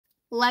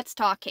Let's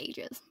talk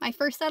cages. My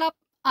first setup,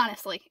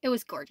 honestly, it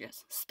was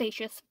gorgeous.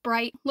 Spacious,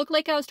 bright, looked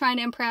like I was trying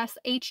to impress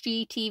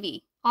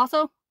HGTV.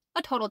 Also,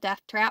 a total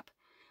death trap.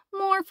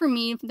 More for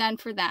me than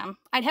for them.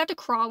 I'd have to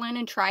crawl in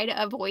and try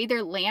to avoid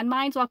their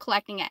landmines while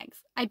collecting eggs.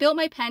 I built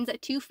my pens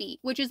at 2 feet,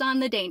 which is on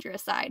the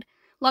dangerous side.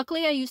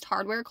 Luckily, I used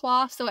hardware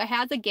cloth, so it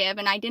has a give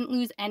and I didn't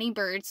lose any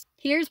birds.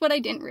 Here's what I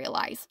didn't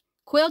realize.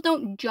 Quail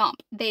don't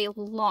jump, they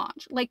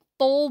launch, like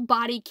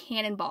full-body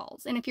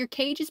cannonballs. And if your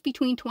cage is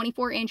between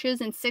 24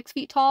 inches and 6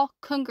 feet tall,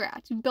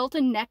 congrats, you built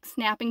a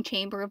neck-snapping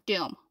chamber of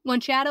doom.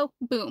 One shadow,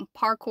 boom,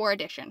 parkour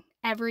edition.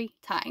 Every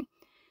time.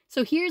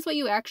 So here's what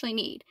you actually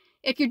need.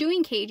 If you're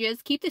doing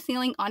cages, keep the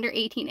ceiling under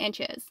 18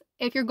 inches.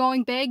 If you're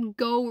going big,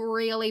 go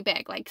really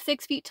big, like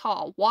 6 feet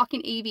tall,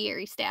 walk-in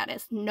aviary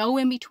status, no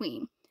in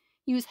between.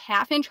 Use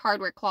half-inch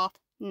hardware cloth,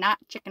 not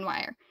chicken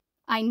wire.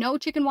 I know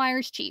chicken wire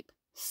is cheap,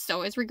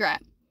 so is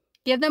regret.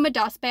 Give them a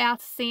dust bath,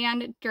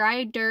 sand,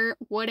 dry dirt,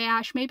 wood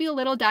ash, maybe a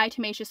little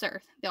diatomaceous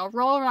earth. They'll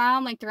roll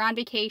around like they're on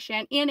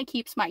vacation, and it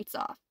keeps mites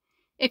off.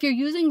 If you're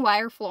using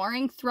wire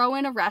flooring, throw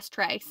in a rest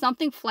tray,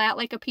 something flat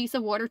like a piece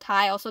of wood or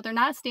tile so they're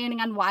not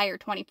standing on wire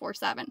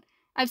 24/7.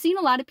 I've seen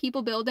a lot of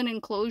people build an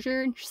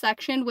enclosure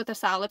section with a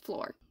solid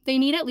floor. They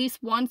need at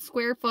least 1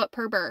 square foot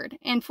per bird.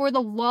 And for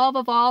the love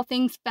of all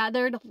things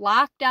feathered,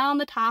 lock down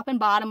the top and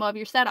bottom of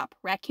your setup.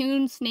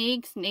 Raccoons,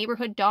 snakes,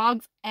 neighborhood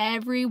dogs,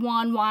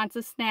 everyone wants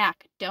a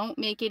snack. Don't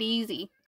make it easy.